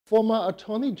Former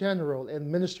Attorney General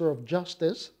and Minister of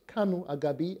Justice, Kanu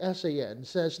Agabi SAN,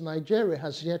 says Nigeria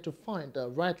has yet to find the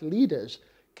right leaders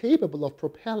capable of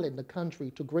propelling the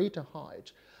country to greater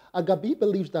heights. Agabi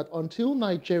believes that until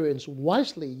Nigerians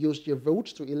wisely use their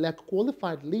votes to elect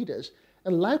qualified leaders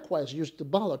and likewise use the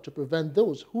ballot to prevent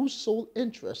those whose sole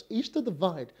interest is to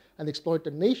divide and exploit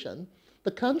the nation,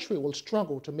 the country will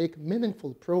struggle to make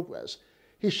meaningful progress.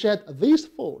 He shared these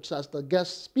thoughts as the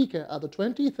guest speaker at the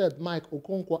 23rd Mike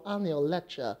Okonkwo Annual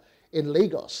Lecture in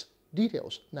Lagos.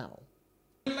 Details now.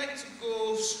 I'd like to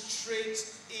go straight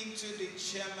into the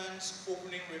chairman's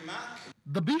opening remark.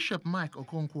 The Bishop Mike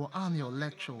Okonkwo Annual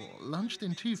Lecture, launched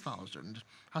in 2000,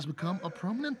 has become a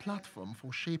prominent platform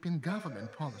for shaping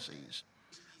government policies.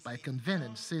 By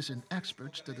convening seasoned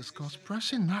experts to discuss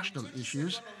pressing national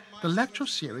issues, the lecture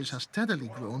series has steadily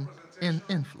grown in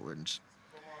influence.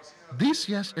 This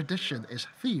year's edition is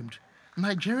themed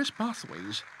Nigeria's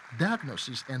Pathways,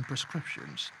 Diagnosis and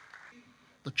Prescriptions.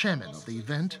 The chairman of the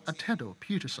event, Atedo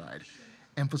Puticide,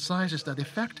 emphasizes that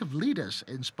effective leaders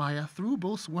inspire through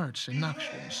both words and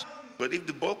actions. But if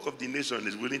the bulk of the nation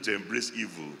is willing to embrace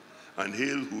evil and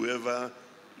hail whoever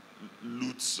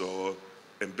loots or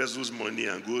embezzles money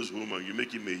and goes home and you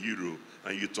make him a hero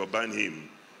and you turban him,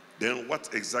 then what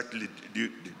exactly do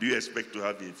you expect to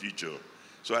have in future?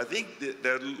 So I think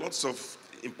there are lots of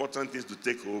important things to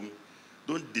take home.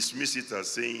 Don't dismiss it as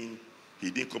saying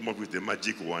he didn't come up with a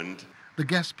magic wand. The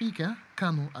guest speaker,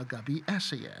 Kanu Agabi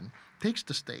SAN, takes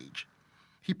the stage.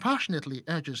 He passionately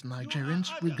urges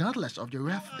Nigerians, regardless of their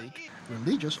ethnic,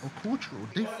 religious or cultural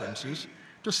differences,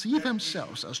 to see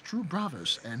themselves as true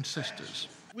brothers and sisters.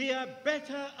 We are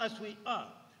better as we are,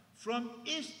 from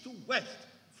east to west,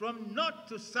 from north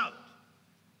to south.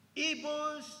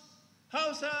 Igbos,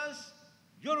 Hausas,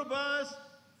 Yorubas,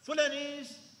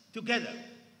 Fulanis, together.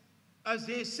 As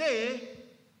they say,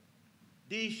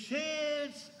 the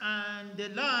shades and the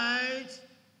lights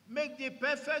make the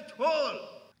perfect whole.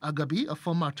 Agabi, a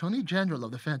former Attorney General of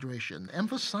the Federation,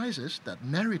 emphasizes that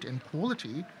merit and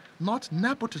quality, not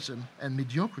nepotism and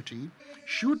mediocrity,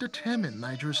 should determine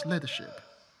Nigeria's leadership.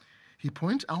 He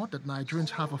points out that Nigerians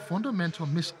have a fundamental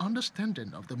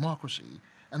misunderstanding of democracy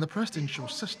and the presidential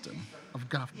system of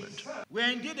government. We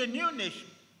are indeed a new nation.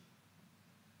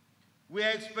 We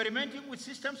are experimenting with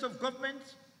systems of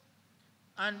government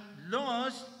and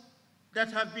laws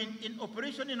that have been in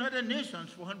operation in other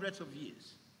nations for hundreds of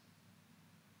years.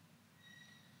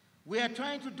 We are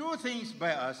trying to do things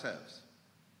by ourselves.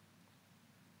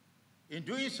 In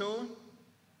doing so,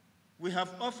 we had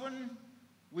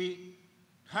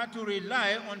to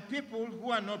rely on people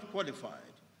who are not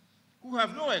qualified, who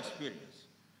have no experience,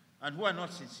 and who are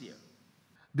not sincere.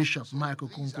 Bishop Michael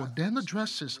Okonkwo then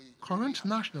addresses current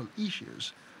national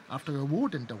issues after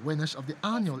awarding the winners of the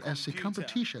annual essay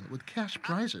competition with cash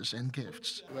prizes and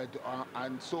gifts.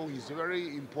 And so it's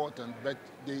very important, but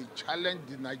the challenge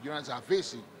the Nigerians are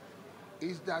facing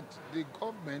is that the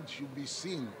government should be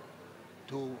seen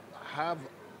to have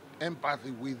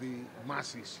empathy with the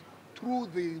masses through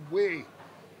the way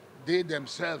they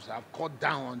themselves have cut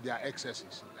down on their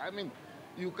excesses. I mean,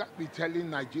 you can't be telling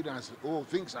Nigerians, oh,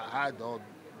 things are hard, or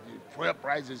the fuel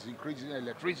price is increasing,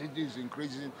 electricity is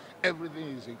increasing, everything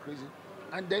is increasing,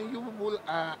 and then you people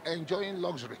are enjoying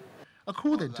luxury.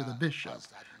 According to the bishop,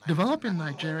 developing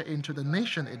Nigeria into the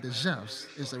nation it deserves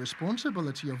is the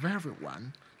responsibility of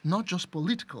everyone, not just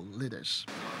political leaders.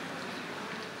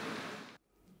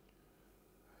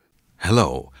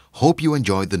 Hello, hope you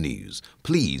enjoyed the news.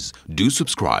 Please do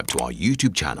subscribe to our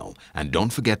YouTube channel and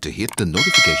don't forget to hit the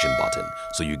notification button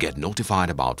so you get notified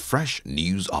about fresh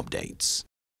news updates.